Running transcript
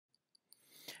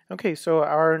Okay, so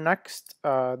our next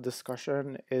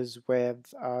discussion is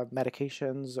with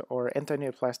medications or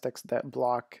anti-neoplastics that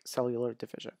block cellular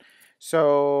division.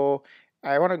 So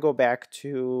I want to go back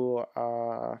to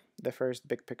the first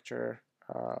big picture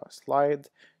slide.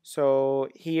 So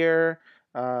here,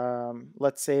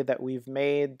 let's say that we've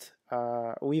blocked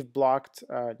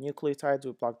nucleotides,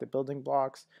 we've blocked the building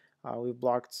blocks, we've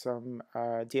blocked some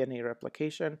DNA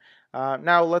replication.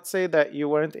 Now, let's say that you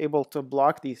weren't able to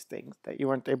block these things, that you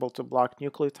weren't able to block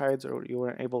nucleotides or you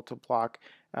weren't able to block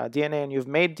DNA, and you've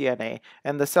made DNA,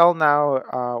 and the cell now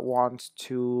wants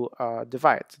to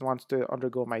divide, it wants to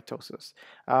undergo mitosis.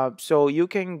 So you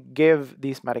can give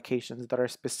these medications that are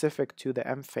specific to the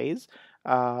M phase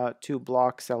to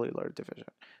block cellular division.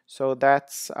 So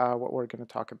that's what we're going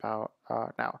to talk about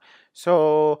now.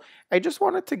 So I just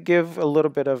wanted to give a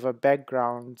little bit of a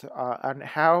background on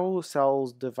how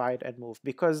cells divide and move,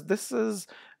 because this is,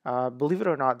 believe it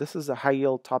or not, this is a high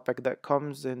yield topic that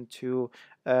comes into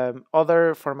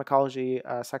other pharmacology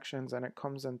sections, and it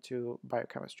comes into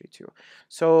biochemistry too.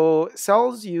 So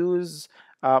cells use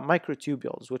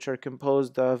microtubules, which are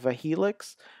composed of a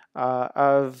helix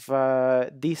of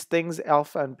these things,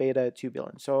 alpha and beta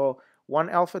tubulin. So one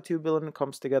alpha tubulin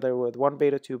comes together with one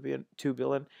beta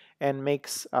tubulin and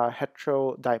makes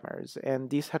heterodimers. And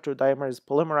these heterodimers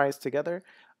polymerize together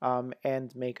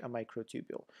and make a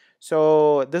microtubule.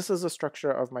 So this is a structure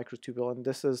of microtubule, and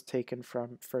this is taken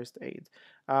from first aid.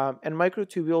 And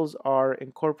microtubules are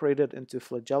incorporated into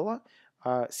flagella,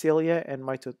 cilia, and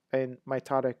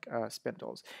mitotic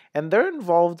spindles. And they're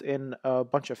involved in a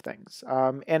bunch of things.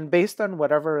 And based on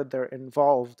whatever they're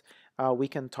involved, we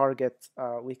can target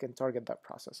that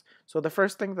process. So the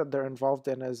first thing that they're involved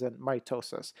in is in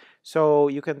mitosis. So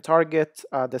you can target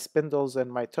the spindles in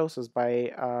mitosis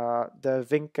by the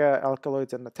vinca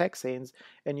alkaloids and the taxanes,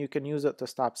 and you can use it to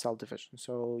stop cell division.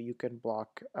 So you can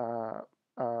block.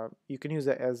 You can use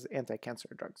it as anti-cancer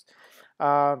drugs.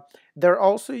 They're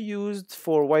also used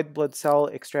for white blood cell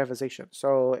extravasation.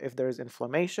 So if there's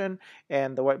inflammation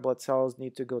and the white blood cells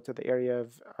need to go to the area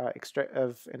of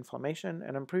inflammation,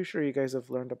 and I'm pretty sure you guys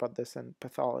have learned about this in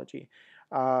pathology.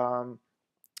 White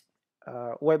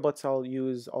blood cell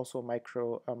use also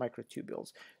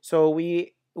microtubules. So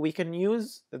we can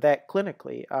use that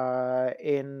clinically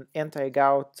in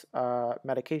anti-gout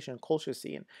medication,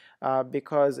 colchicine,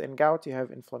 because in gout you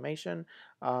have inflammation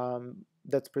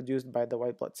that's produced by the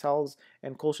white blood cells,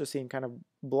 and colchicine kind of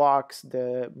blocks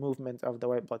the movement of the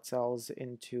white blood cells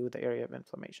into the area of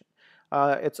inflammation.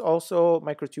 It's also,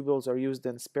 microtubules are used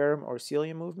in sperm or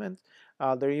cilia movement.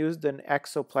 They're used in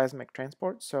exoplasmic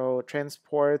transport, so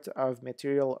transport of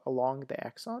material along the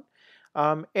axon.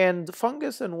 And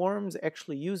fungus and worms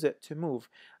actually use it to move.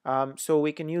 So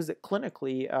we can use it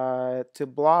clinically to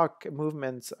block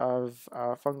movements of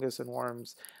fungus and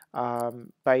worms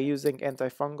by using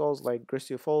antifungals like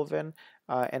griseofulvin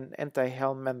and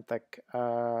antihelminthic,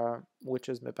 which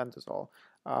is mebendazole.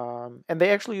 And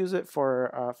they actually use it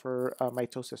for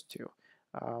mitosis too.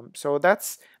 So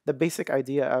that's the basic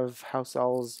idea of how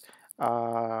cells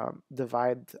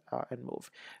divide and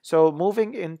move. So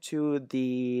moving into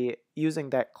the using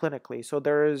that clinically, so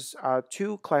there's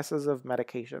two classes of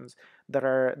medications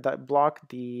that block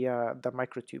the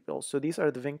microtubules. So these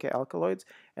are the vinca alkaloids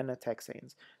and the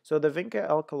taxanes. So the vinca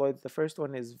alkaloids, the first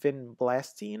one is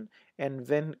vinblastine and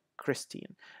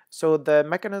vincristine. So the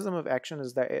mechanism of action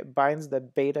is that it binds the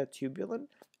beta tubulin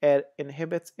and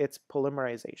inhibits its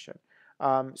polymerization.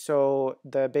 So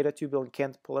the beta tubulin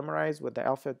can't polymerize with the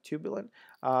alpha tubulin.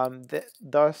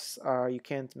 Thus, you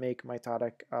can't make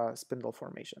mitotic spindle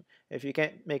formation. If you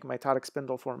can't make mitotic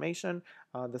spindle formation,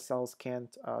 the cells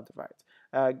can't divide.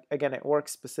 Again, it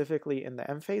works specifically in the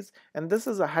M phase, and this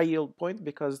is a high yield point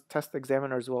because test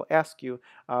examiners will ask you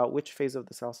which phase of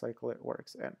the cell cycle it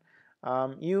works in.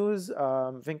 Use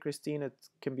vincristine, it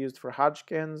can be used for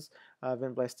Hodgkin's.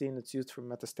 Vinblastine, it's used for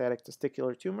metastatic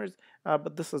testicular tumors,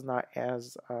 but this is not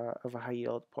as of a high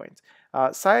yield point.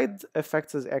 Side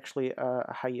effects is actually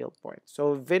a high yield point.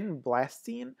 So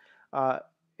vinblastine,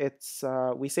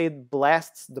 we say it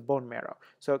blasts the bone marrow,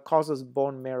 so it causes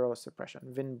bone marrow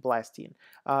suppression. Vinblastine.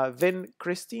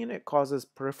 Vincristine, it causes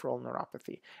peripheral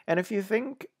neuropathy. And if you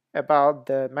think about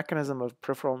the mechanism of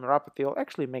peripheral neuropathy, will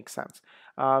actually make sense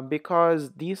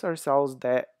because these are cells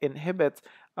that inhibit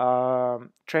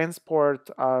transport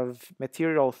of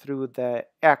material through the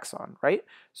axon, right?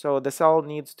 So the cell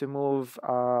needs to move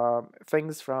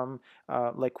things from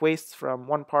like wastes from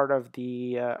one part of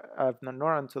the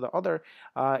neuron to the other.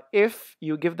 If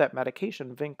you give that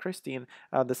medication, vincristine,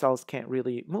 the cells can't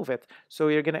really move it. So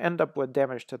you're going to end up with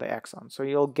damage to the axon. So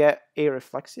you'll get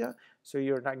areflexia. so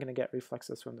you're not going to get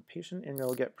reflexes from the patient, and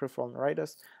you'll get peripheral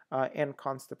neuritis and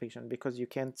constipation because you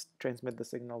can't transmit the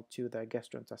signal to the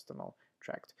gastrointestinal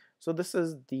tract. So this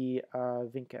is the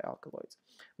vinca alkaloids.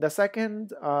 The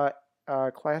second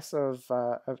class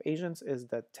of agents is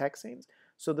the taxanes.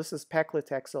 So this is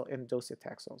paclitaxel and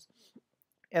docetaxels.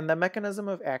 And the mechanism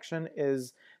of action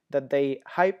is that they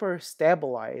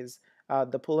hyperstabilize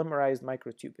the polymerized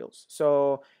microtubules.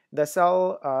 So the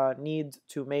cell needs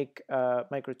to make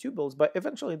microtubules, but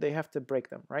eventually they have to break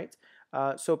them, right?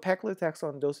 So paclitaxel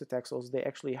and docetaxels, they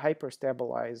actually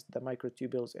hyperstabilize the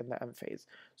microtubules in the M phase.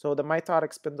 So the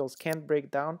mitotic spindles can't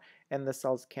break down and the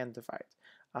cells can't divide.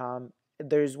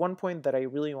 There's one point that I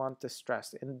really want to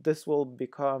stress, and this will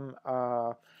become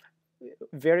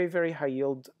very, very high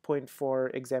yield point for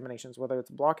examinations, whether it's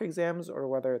block exams or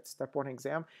whether it's step 1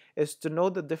 exam, is to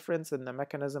know the difference in the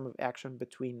mechanism of action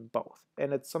between both.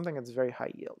 And it's something that's very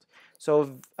high yield.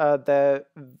 So the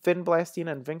vinblastine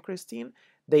and vincristine,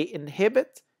 they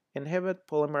inhibit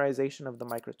polymerization of the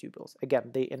microtubules. Again,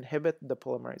 they inhibit the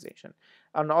polymerization.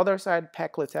 On the other side,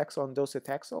 paclitaxel and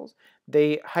docetaxels,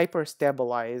 they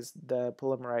hyperstabilize the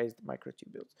polymerized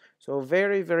microtubules. So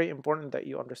very, very important that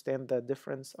you understand the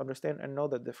difference, understand and know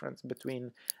the difference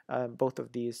between both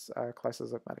of these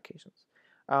classes of medications.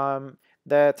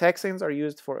 The taxanes are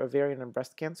used for ovarian and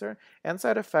breast cancer, and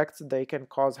side effects, they can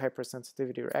cause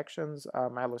hypersensitivity reactions,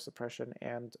 myelosuppression,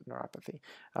 and neuropathy.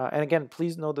 And again,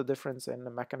 please know the difference in the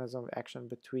mechanism of action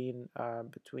between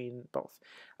both.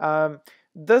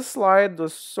 This slide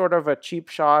was sort of a cheap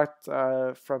shot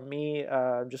from me,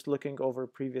 just looking over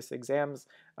previous exams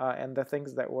and the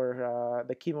things that were,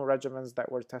 the chemo regimens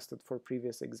that were tested for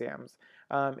previous exams.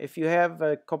 If you have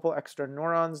a couple extra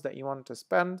neurons that you want to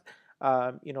spend,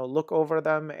 look over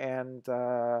them, and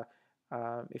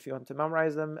if you want to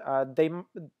memorize them,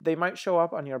 they might show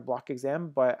up on your block exam,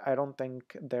 but I don't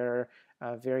think they're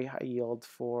very high yield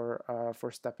for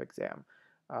step exam.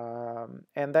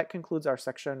 And that concludes our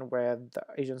section with the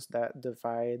agents that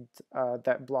divide,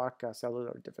 that block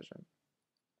cellular division.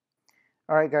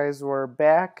 All right, guys, we're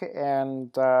back,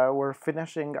 and we're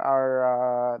finishing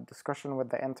our discussion with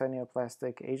the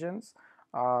anti-neoplastic agents.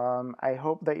 I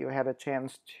hope that you had a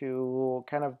chance to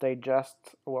kind of digest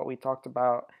what we talked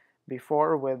about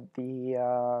before with the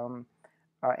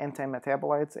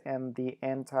anti-metabolites and the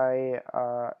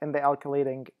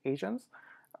alkylating agents.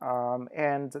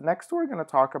 And next we're going to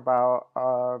talk about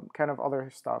kind of other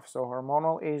stuff. So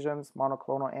hormonal agents,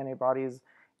 monoclonal antibodies,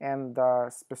 and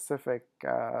specific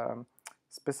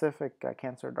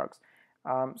cancer drugs.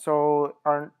 So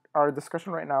our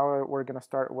discussion right now, we're going to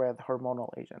start with hormonal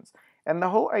agents. And the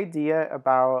whole idea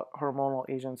about hormonal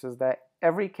agents is that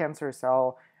every cancer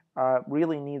cell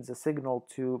really needs a signal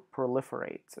to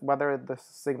proliferate, whether the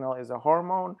signal is a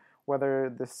hormone,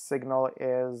 whether the signal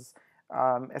is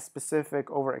a specific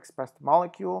overexpressed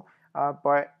molecule,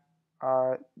 but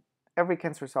every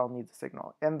cancer cell needs a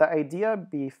signal. And the idea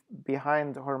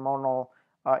behind hormonal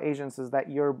agents is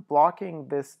that you're blocking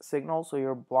this signal, so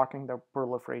you're blocking the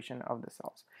proliferation of the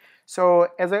cells. So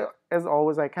as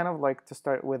always, I kind of like to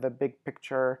start with a big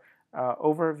picture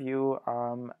overview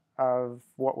of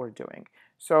what we're doing.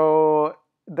 So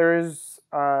there's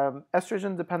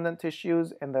estrogen-dependent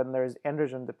tissues, and then there's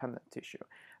androgen-dependent tissue.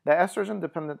 The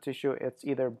estrogen-dependent tissue, it's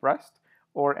either breast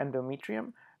or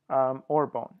endometrium or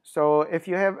bone. So if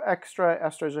you have extra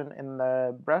estrogen in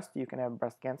the breast, you can have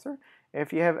breast cancer.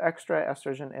 If you have extra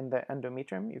estrogen in the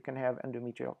endometrium, you can have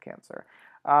endometrial cancer.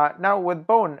 Now with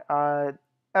bone,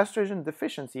 estrogen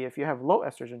deficiency, if you have low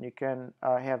estrogen, you can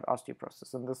have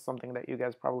osteoporosis. And this is something that you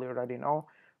guys probably already know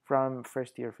from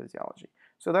first year physiology.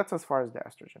 So that's as far as the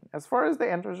estrogen. As far as the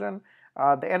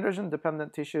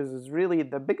androgen-dependent tissues is really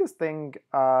the biggest thing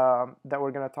that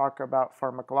we're going to talk about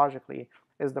pharmacologically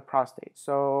is the prostate.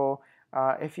 So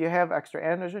if you have extra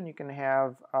androgen, you can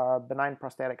have benign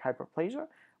prostatic hyperplasia,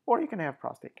 or you can have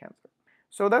prostate cancer.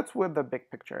 So that's with the big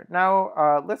picture.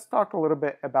 Now let's talk a little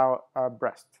bit about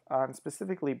breast, and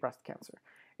specifically breast cancer.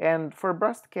 And for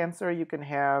breast cancer, you can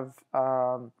have,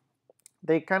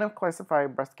 they kind of classify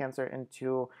breast cancer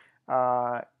into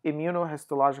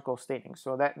immunohistological staining.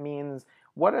 So that means,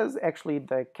 what does actually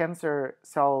the cancer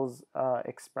cells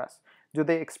express? Do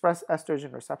they express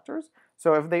estrogen receptors?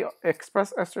 So if they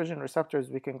express estrogen receptors,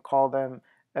 we can call them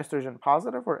estrogen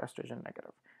positive or estrogen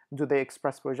negative. Do they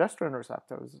express progesterone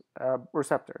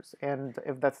receptors? And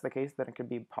if that's the case, then it could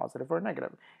be positive or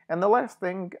negative. And the last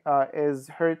thing is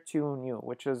HER2/neu,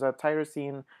 which is a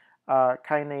tyrosine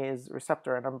kinase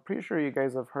receptor, and I'm pretty sure you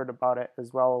guys have heard about it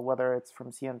as well, whether it's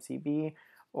from CMCB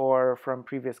or from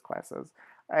previous classes.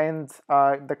 And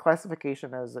the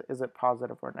classification is it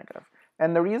positive or negative?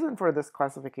 And the reason for this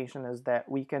classification is that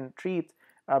we can treat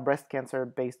breast cancer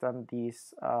based on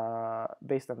these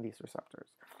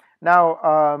receptors.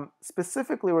 Now,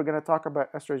 specifically, we're going to talk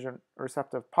about estrogen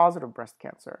receptor positive breast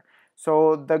cancer.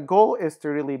 So the goal is to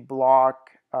really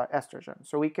block estrogen.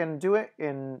 So we can do it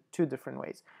in two different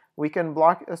ways. We can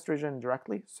block estrogen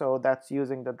directly, so that's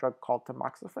using the drug called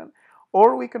tamoxifen,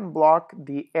 or we can block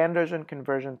the androgen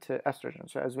conversion to estrogen.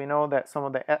 So as we know that some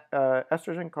of the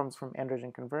estrogen comes from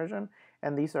androgen conversion,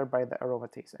 and these are by the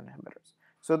aromatase inhibitors.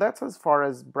 So that's as far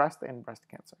as breast and breast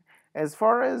cancer. As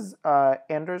far as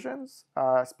androgens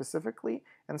specifically,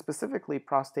 and specifically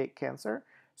prostate cancer,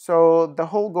 so the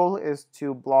whole goal is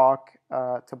to block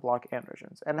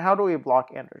androgens. And how do we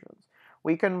block androgens?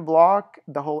 We can block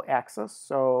the whole axis.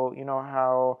 So you know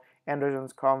how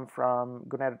androgens come from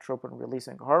gonadotropin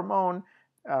releasing hormone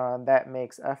that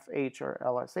makes FH or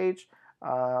LSH,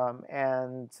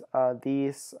 and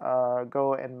these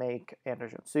go and make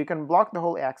androgens. So you can block the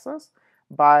whole axis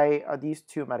by these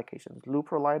two medications,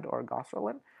 leuprolide or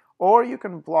goserelin, or you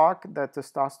can block the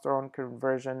testosterone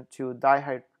conversion to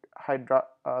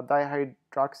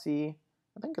dihydroxy,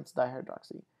 I think it's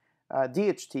dihydroxy,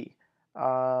 DHT,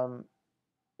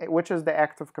 which is the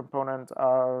active component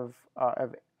of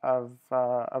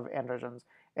androgens.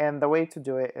 And the way to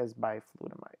do it is by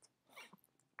flutamide.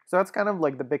 So that's kind of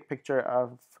like the big picture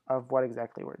of what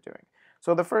exactly we're doing.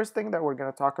 So the first thing that we're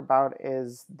going to talk about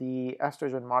is the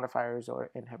estrogen modifiers or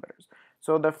inhibitors.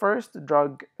 So the first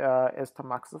drug is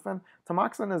tamoxifen.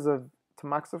 Tamoxifen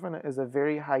is a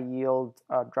very high yield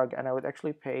drug, and I would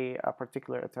actually pay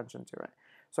particular attention to it.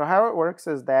 So how it works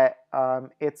is that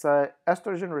it's a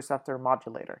estrogen receptor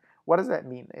modulator. What does that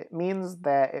mean? It means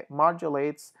that it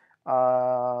modulates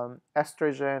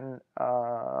estrogen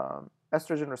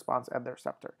response at the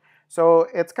receptor. So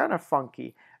it's kind of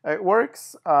funky. It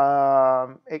works.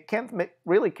 It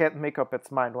really can't make up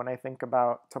its mind when I think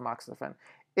about tamoxifen.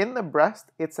 In the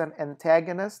breast, it's an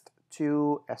antagonist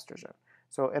to estrogen.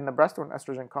 So in the breast, when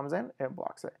estrogen comes in, it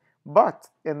blocks it. But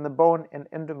in the bone and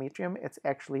endometrium, it's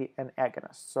actually an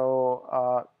agonist.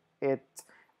 So it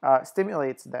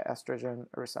stimulates the estrogen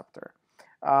receptor.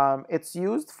 It's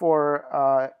used for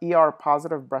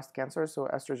ER-positive breast cancer, so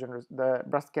the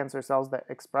breast cancer cells that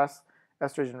express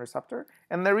estrogen receptor.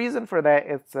 And the reason for that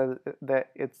is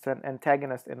that it's an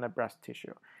antagonist in the breast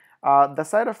tissue. The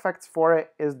side effects for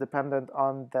it is dependent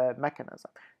on the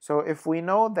mechanism. So if we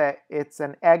know that it's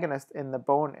an agonist in the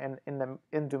bone and in the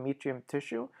endometrium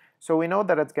tissue, so we know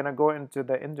that it's going to go into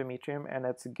the endometrium and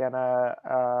it's going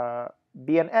to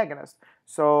be an agonist.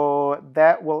 So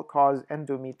that will cause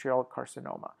endometrial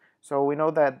carcinoma. So we know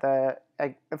that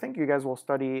I think you guys will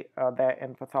study that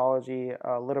in pathology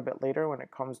a little bit later when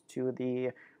it comes to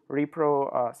the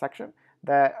repro section,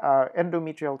 that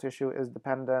endometrial tissue is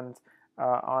dependent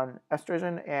on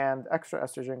estrogen, and extra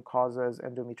estrogen causes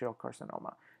endometrial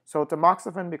carcinoma. So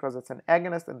tamoxifen, because it's an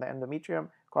agonist in the endometrium,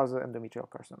 causes endometrial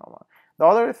carcinoma. The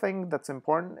other thing that's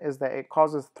important is that it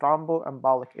causes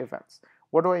thromboembolic events.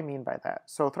 What do I mean by that?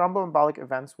 So thromboembolic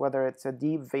events, whether it's a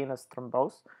deep venous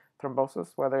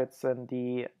thrombosis, whether it's in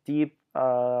the deep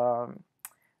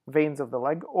veins of the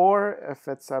leg, or if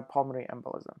it's a pulmonary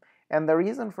embolism. And the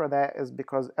reason for that is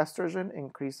because estrogen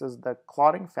increases the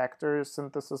clotting factor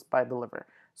synthesis by the liver.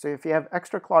 So if you have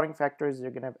extra clotting factors, you're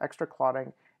going to have extra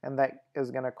clotting, and that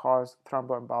is going to cause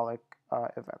thromboembolic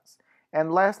events.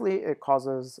 And lastly, it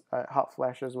causes hot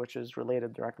flashes, which is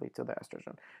related directly to the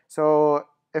estrogen. So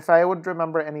if I would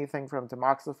remember anything from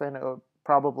tamoxifen, it would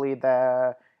probably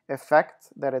the effect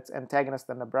that it's antagonist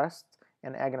in the breast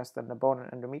and agonist in the bone and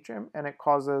endometrium, and it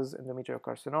causes endometrial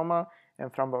carcinoma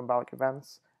and thromboembolic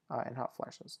events and hot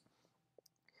flashes.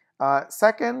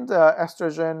 Second,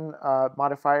 estrogen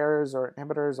modifiers or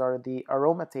inhibitors are the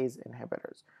aromatase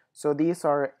inhibitors. So these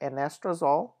are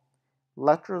anastrozole,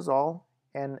 letrozole,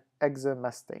 and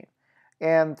exemestane.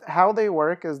 And how they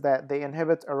work is that they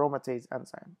inhibit aromatase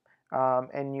enzyme.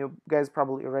 And you guys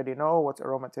probably already know what's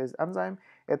aromatase enzyme.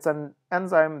 It's an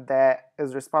enzyme that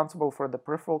is responsible for the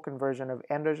peripheral conversion of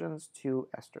androgens to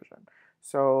estrogen.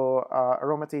 So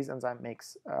aromatase enzyme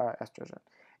makes estrogen.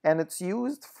 And it's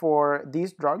used for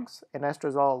these drugs,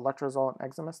 anastrozole, letrozole,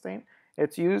 and exemestane.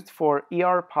 It's used for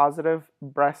ER-positive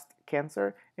breast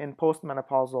cancer in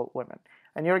postmenopausal women.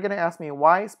 And you're going to ask me,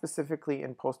 why specifically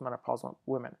in postmenopausal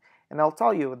women? And I'll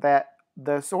tell you that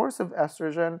the source of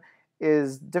estrogen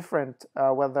is different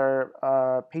whether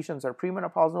patients are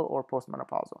premenopausal or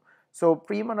postmenopausal. So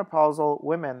premenopausal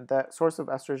women, the source of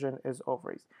estrogen is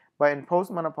ovaries. But in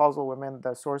postmenopausal women,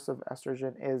 the source of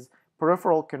estrogen is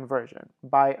peripheral conversion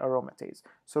by aromatase.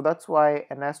 So that's why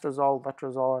anastrozole,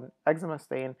 letrozole, and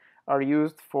exemestane are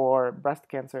used for breast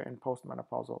cancer in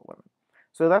postmenopausal women.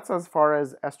 So that's as far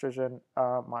as estrogen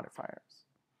modifiers.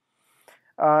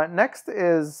 Next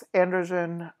is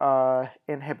androgen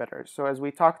inhibitors. So as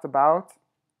we talked about,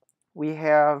 we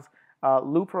have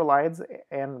leuprolides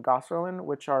and goserelin,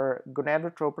 which are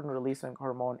gonadotropin-releasing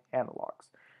hormone analogs.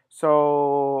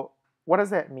 So what does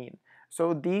that mean?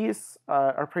 So these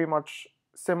are pretty much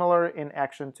similar in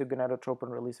action to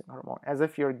gonadotropin-releasing hormone, as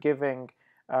if you're giving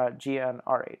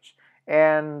GnRH.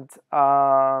 And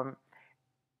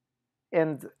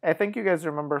I think you guys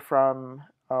remember from,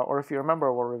 or if you remember,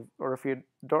 or if you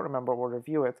don't remember, we'll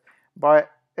review it.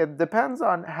 But it depends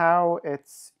on how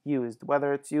it's used,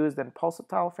 whether it's used in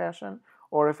pulsatile fashion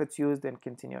or if it's used in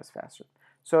continuous fashion.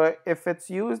 So if it's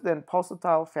used in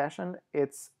pulsatile fashion,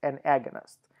 it's an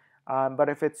agonist. But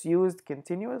if it's used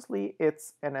continuously,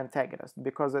 it's an antagonist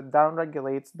because it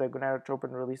downregulates the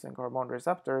gonadotropin-releasing hormone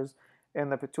receptors in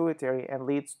the pituitary and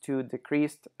leads to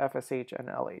decreased FSH and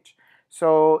LH.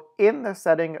 So in the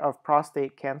setting of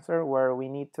prostate cancer where we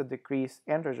need to decrease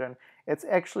androgen, it's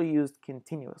actually used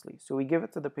continuously. So we give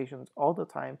it to the patients all the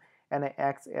time and it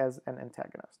acts as an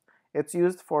antagonist. It's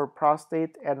used for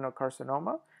prostate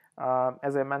adenocarcinoma.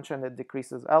 As I mentioned, it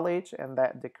decreases LH and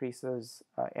that decreases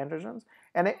androgens.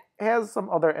 And it has some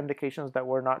other indications that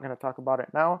we're not going to talk about it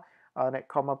now, and it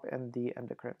come up in the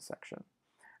endocrine section.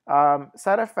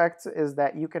 Side effects is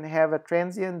that you can have a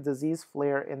transient disease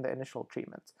flare in the initial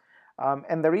treatment.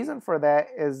 And the reason for that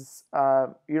is,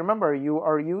 you remember, you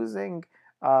are using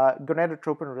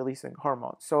gonadotropin-releasing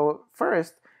hormone. So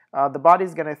first, the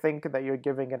body's going to think that you're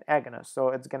giving an agonist. So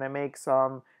it's going to make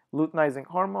some luteinizing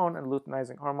hormone, and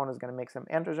luteinizing hormone is going to make some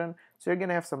androgen. So you're going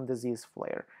to have some disease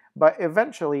flare. But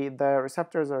eventually, the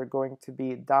receptors are going to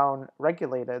be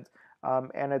down-regulated,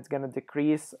 and it's going to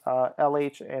decrease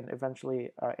LH and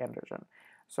eventually androgen.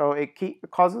 So it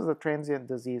causes a transient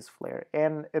disease flare,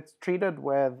 and it's treated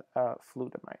with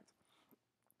flutamide,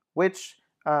 which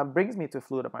brings me to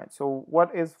flutamide. So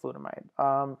what is flutamide?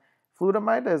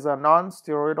 Flutamide is a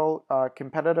non-steroidal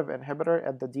competitive inhibitor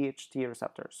at the DHT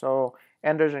receptor. So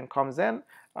androgen comes in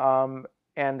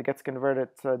and gets converted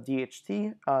to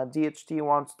DHT. DHT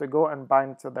wants to go and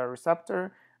bind to the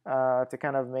receptor to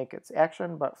kind of make its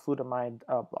action, but flutamide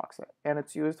blocks it, and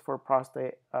it's used for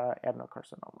prostate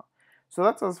adenocarcinoma. So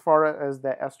that's as far as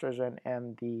the estrogen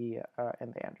and the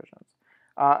androgens.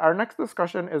 Our next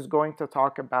discussion is going to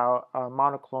talk about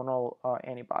monoclonal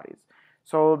antibodies.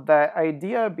 So the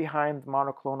idea behind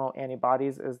monoclonal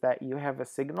antibodies is that you have a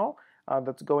signal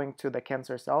that's going to the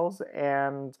cancer cells,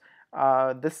 and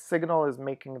this signal is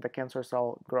making the cancer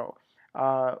cell grow.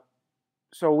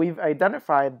 So we've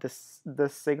identified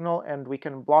this signal, and we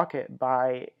can block it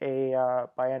by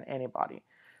an antibody.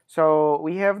 So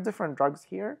we have different drugs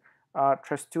here.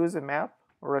 Trastuzumab,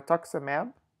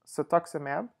 rituximab,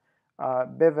 cetuximab,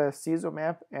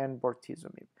 bevacizumab, and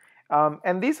bortezomib.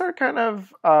 And these are kind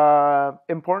of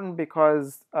important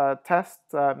because test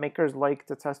makers like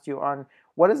to test you on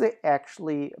what is it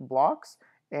actually blocks,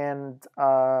 and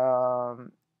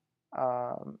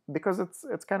because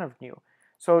it's kind of new.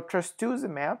 So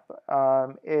trastuzumab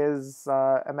is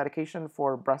a medication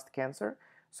for breast cancer.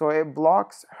 So it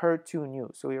blocks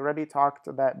HER2/neu. So we already talked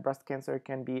that breast cancer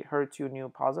can be HER2/neu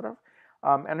positive.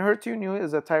 And HER2/neu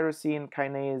is a tyrosine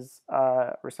kinase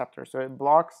receptor. So it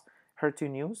blocks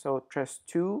HER2/neu, so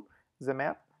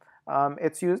trastuzumab.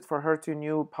 It's used for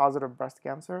HER2/neu positive breast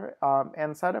cancer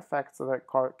and side effects that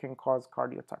can cause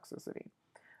cardiotoxicity.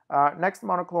 Next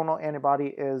monoclonal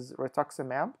antibody is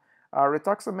rituximab.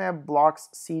 Rituximab blocks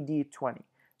CD20.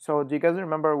 So do you guys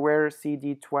remember where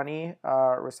CD20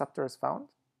 receptor is found?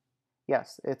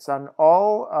 Yes, it's on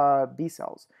all B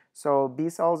cells. So B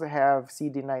cells have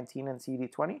CD19 and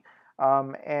CD20,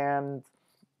 and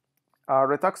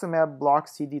rituximab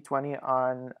blocks CD20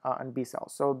 on B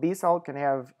cells. So B cell can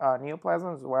have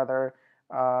neoplasms, whether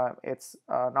it's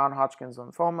non-Hodgkin's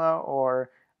lymphoma or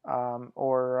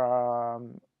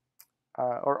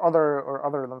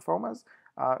other lymphomas.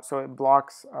 So it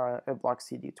blocks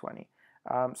CD20.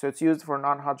 So it's used for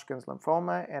non-Hodgkin's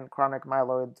lymphoma and chronic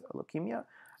myeloid leukemia.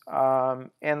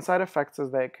 And side effects is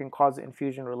that it can cause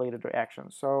infusion-related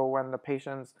reactions. So when the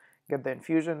patients get the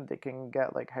infusion, they can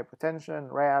get like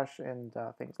hypotension, rash, and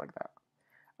things like that.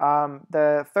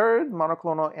 The third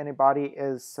monoclonal antibody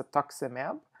is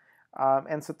cetuximab,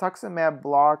 and cetuximab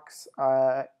blocks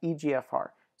EGFR.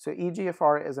 So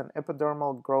EGFR is an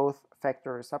epidermal growth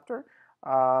factor receptor,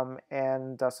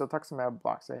 and cetuximab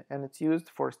blocks it, and it's used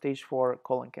for stage 4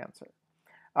 colon cancer.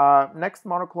 Next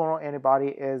monoclonal antibody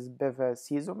is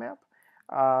bevacizumab.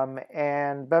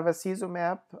 And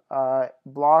bevacizumab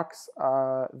blocks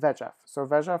VEGF. So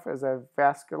VEGF is a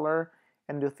vascular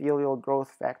endothelial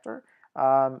growth factor.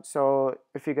 So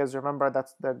if you guys remember,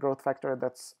 that's the growth factor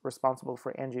that's responsible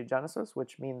for angiogenesis,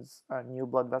 which means new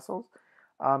blood vessels.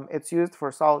 It's used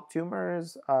for solid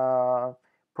tumors,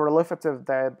 proliferative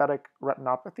diabetic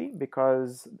retinopathy,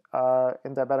 because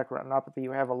in diabetic retinopathy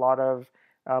you have a lot of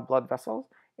blood vessels,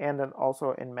 and then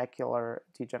also in macular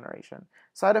degeneration.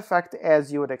 Side effect,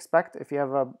 as you would expect, if you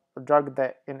have a drug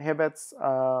that inhibits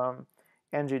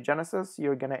angiogenesis,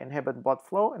 you're going to inhibit blood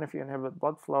flow, and if you inhibit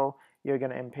blood flow, you're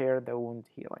going to impair the wound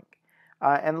healing.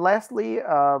 And lastly,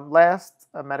 last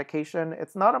medication,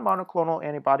 it's not a monoclonal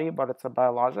antibody, but it's a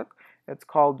biologic. It's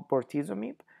called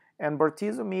bortezomib, and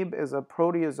bortezomib is a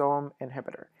proteasome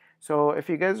inhibitor. So if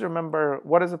you guys remember,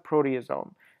 what is a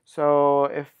proteasome? So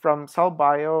if from cell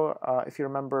bio, if you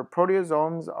remember,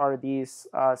 proteasomes are these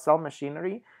cell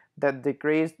machinery that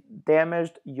degrades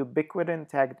damaged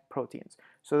ubiquitin-tagged proteins.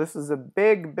 So this is a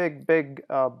big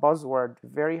buzzword,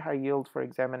 very high yield for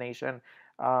examination,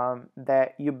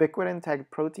 that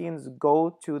ubiquitin-tagged proteins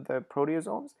go to the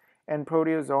proteasomes, and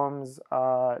proteasomes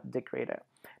degrade it.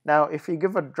 Now, if you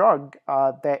give a drug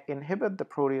that inhibits the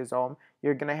proteasome,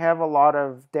 you're going to have a lot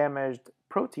of damaged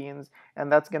proteins,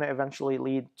 and that's going to eventually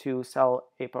lead to cell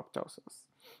apoptosis.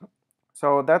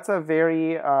 So that's a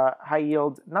very high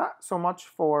yield, not so much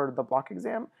for the block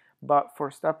exam, but for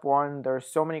step one, there's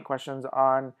so many questions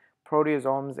on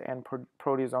proteasomes and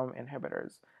proteasome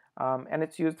inhibitors. And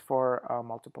it's used for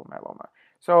multiple myeloma.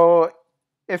 So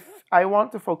if I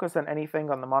want to focus on anything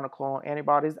on the monoclonal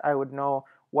antibodies, I would know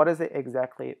what is it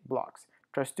exactly blocks.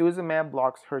 Trastuzumab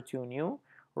blocks HER2/neu,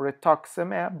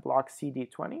 rituximab blocks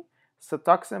CD20,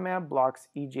 cetuximab blocks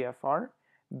EGFR,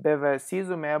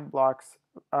 bevacizumab blocks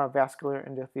vascular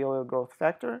endothelial growth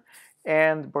factor,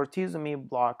 and bortezomib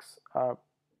blocks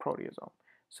proteasome.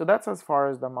 So that's as far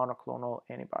as the monoclonal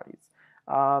antibodies.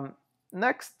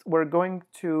 Next, we're going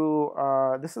to,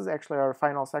 this is actually our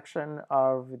final section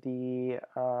of the,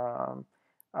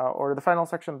 or the final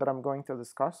section that I'm going to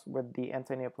discuss with the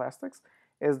anti-neoplastics,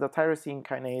 is the tyrosine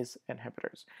kinase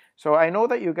inhibitors. So I know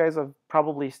that you guys have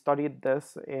probably studied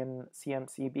this in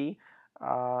CMCB,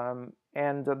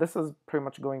 and this is pretty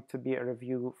much going to be a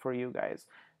review for you guys.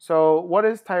 So what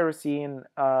is tyrosine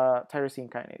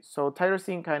kinase? So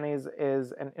tyrosine kinase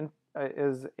is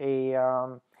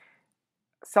a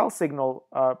cell signal,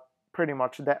 pretty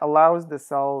much, that allows the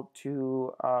cell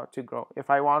to grow,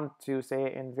 if I want to say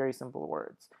it in very simple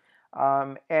words.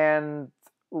 And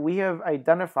we have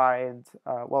identified,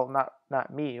 well,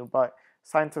 not me, but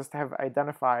scientists have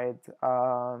identified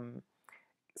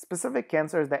specific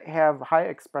cancers that have high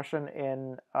expression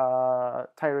in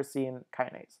tyrosine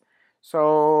kinase.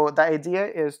 So the idea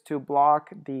is to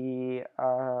block the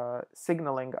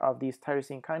signaling of these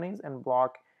tyrosine kinase and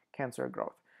block cancer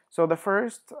growth. So the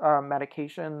first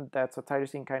medication that's a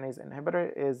tyrosine kinase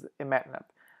inhibitor is imatinib.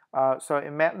 So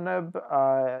imatinib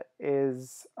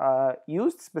is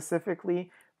used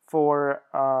specifically for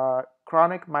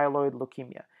chronic myeloid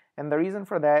leukemia. And the reason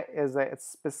for that is that it's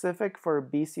specific for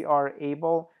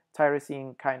BCR-ABL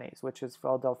tyrosine kinase, which is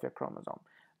Philadelphia chromosome.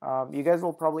 You guys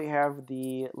will probably have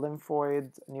the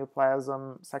lymphoid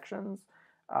neoplasm sections,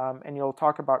 and you'll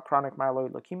talk about chronic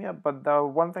myeloid leukemia. But the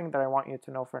one thing that I want you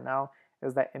to know for now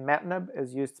is that imatinib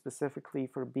is used specifically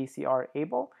for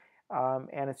BCR-ABL,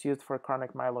 and it's used for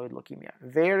chronic myeloid leukemia.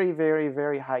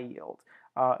 Very high yield.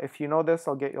 If you know this,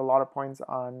 I'll get you a lot of points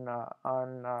on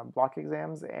block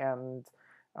exams and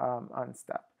on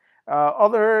STEP.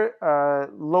 Other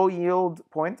low yield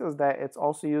point is that it's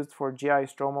also used for GI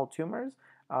stromal tumors,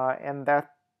 and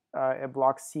that it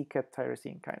blocks c-KIT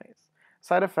tyrosine kinase.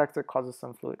 Side effect, it causes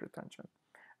some fluid retention.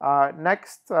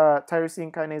 Next,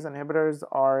 tyrosine kinase inhibitors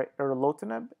are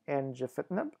erlotinib and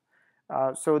gefitinib.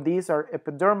 So these are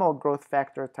epidermal growth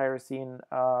factor tyrosine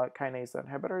kinase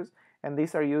inhibitors, and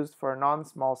these are used for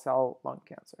non-small cell lung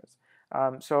cancers.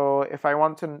 So if I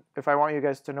want you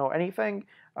guys to know anything,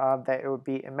 that it would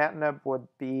be imatinib would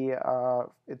be,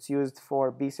 it's used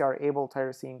for BCR-ABL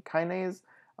tyrosine kinase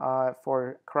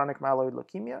for chronic myeloid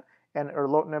leukemia, and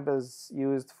erlotinib is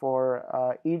used for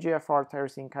EGFR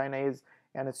tyrosine kinase,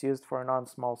 and it's used for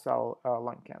non-small cell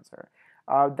lung cancer.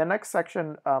 The next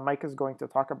section Mike is going to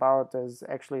talk about is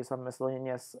actually some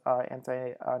miscellaneous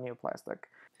anti-neoplastic.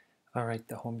 All right,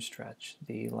 the home stretch,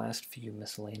 the last few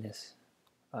miscellaneous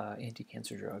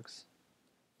anti-cancer drugs.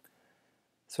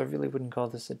 So I really wouldn't call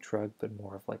this a drug, but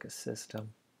more of like a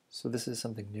system. So this is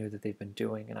something new that they've been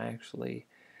doing, and I actually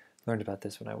learned about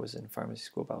this when I was in pharmacy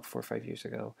school about 4 or 5 years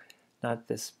ago. Not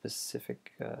this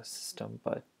specific system,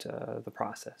 but the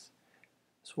process.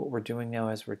 So what we're doing now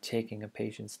is we're taking a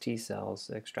patient's T cells,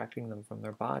 extracting them from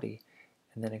their body,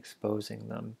 and then exposing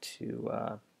them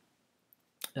to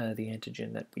the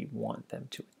antigen that we want them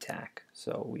to attack.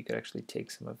 So we could actually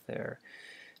take some of their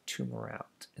tumor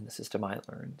out in the system I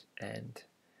learned and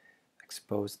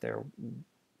expose their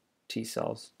T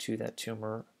cells to that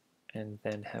tumor and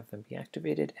then have them be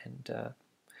activated and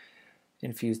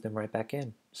infuse them right back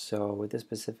in. So with this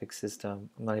specific system,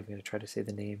 I'm not even going to try to say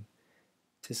the name,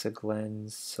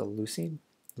 tisagenlecleucine,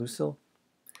 Lucil.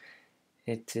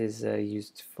 It is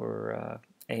used for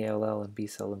ALL and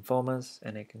B-cell lymphomas,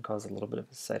 and it can cause a little bit of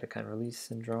a cytokine release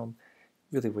syndrome.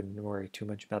 Really wouldn't worry too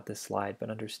much about this slide, but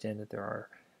understand that there are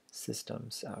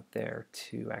systems out there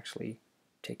to actually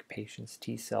take patients'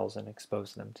 T cells and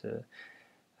expose them to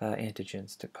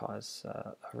antigens to cause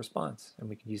a response, and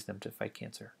we can use them to fight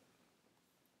cancer.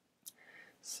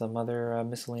 Some other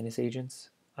miscellaneous agents,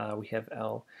 we have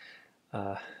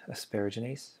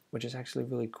L-asparaginase, which is actually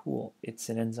really cool. It's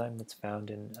an enzyme that's found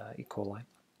in E. coli.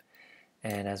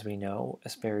 And as we know,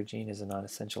 asparagine is a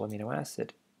non-essential amino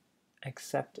acid,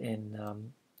 except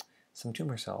in some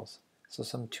tumor cells. So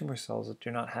some tumor cells do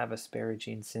not have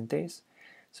asparagine synthase,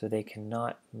 so they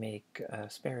cannot make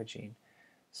asparagine.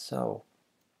 So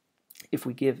if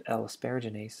we give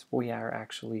L-asparaginase, we are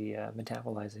actually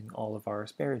metabolizing all of our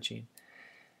asparagine.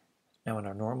 Now in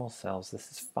our normal cells, this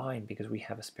is fine because we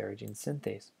have asparagine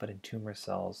synthase, but in tumor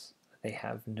cells, they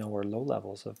have no or low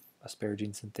levels of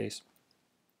asparagine synthase.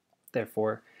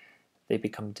 Therefore, they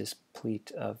become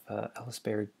deplete of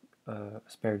asparagine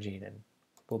and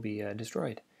will be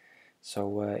destroyed.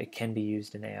 So it can be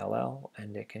used in ALL,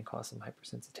 and it can cause some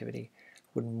hypersensitivity.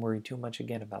 Wouldn't worry too much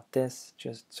again about this,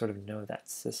 just sort of know that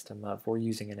system of we're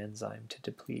using an enzyme to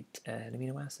deplete an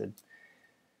amino acid.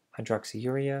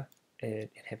 Hydroxyurea, it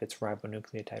inhibits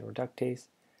ribonucleotide reductase.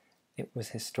 It was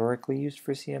historically used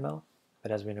for CML,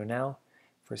 but as we know now,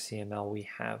 for CML we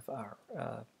have our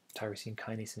tyrosine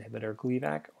kinase inhibitor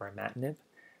Gleevec, or imatinib,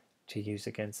 to use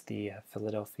against the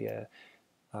Philadelphia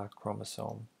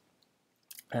chromosome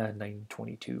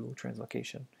 922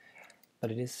 translocation.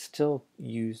 But it is still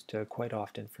used quite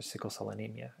often for sickle cell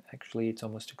anemia. Actually, it's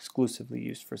almost exclusively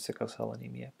used for sickle cell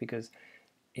anemia because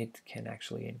it can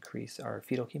actually increase our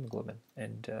fetal hemoglobin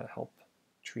and help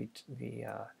treat the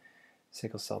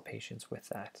sickle cell patients with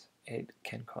that. It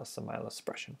can cause some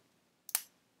myelosuppression.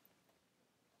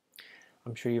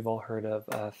 I'm sure you've all heard of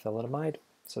thalidomide.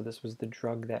 So this was the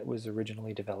drug that was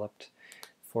originally developed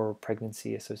for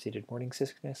pregnancy-associated morning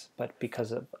sickness, but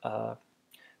because of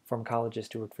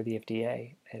pharmacologists who work for the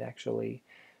FDA, it actually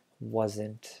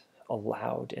wasn't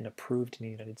allowed and approved in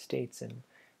the United States. And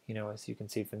you know, as you can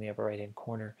see from the upper right-hand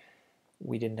corner,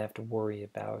 we didn't have to worry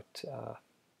about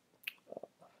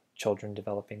children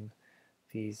developing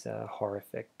these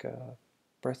horrific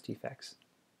birth defects.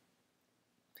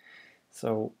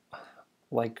 So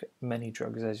like many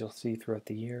drugs, as you'll see throughout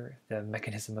the year, the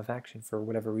mechanism of action for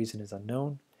whatever reason is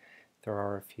unknown. There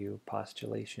are a few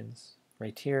postulations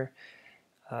right here.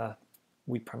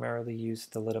 We primarily use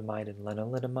thalidomide and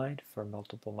lenalidomide for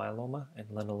multiple myeloma, and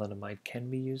lenalidomide can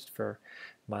be used for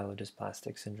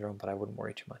myelodysplastic syndrome, but I wouldn't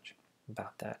worry too much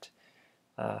about that.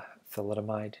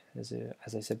 Thalidomide, as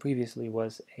I said previously,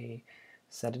 was a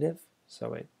sedative,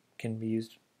 so it can be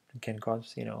used, it can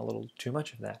cause a little too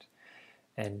much of that.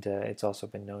 And it's also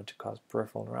been known to cause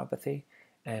peripheral neuropathy,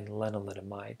 and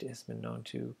lenalidomide has been known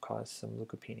to cause some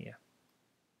leukopenia.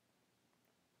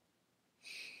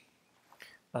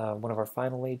 One of our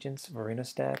final agents,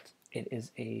 varinostat, it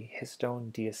is a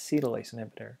histone deacetylase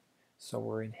inhibitor. So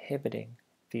we're inhibiting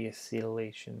the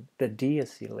deacetylation of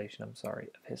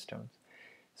histones.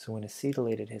 So an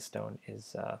acetylated histone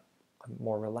is a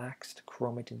more relaxed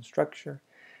chromatin structure,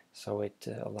 so it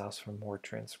allows for more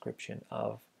transcription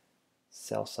of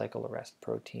cell cycle arrest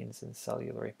proteins and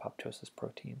cellular apoptosis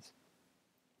proteins.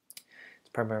 It's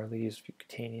primarily used for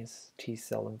cutaneous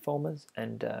T-cell lymphomas,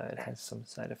 and it has some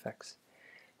side effects.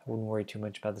 I wouldn't worry too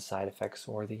much about the side effects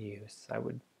or the use. I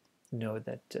would know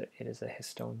that it is a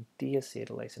histone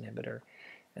deacetylase inhibitor,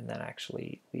 and that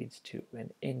actually leads to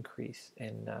an increase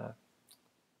in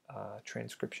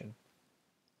transcription.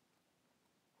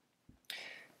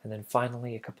 And then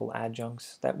finally, a couple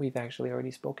adjuncts that we've actually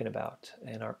already spoken about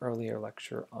in our earlier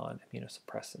lecture on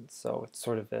immunosuppressants. So it's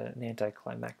sort of an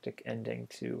anticlimactic ending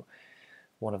to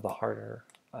one of the harder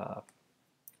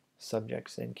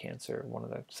subjects in cancer, one of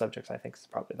the subjects I think is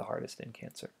probably the hardest in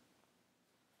cancer,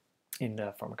 in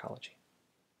pharmacology.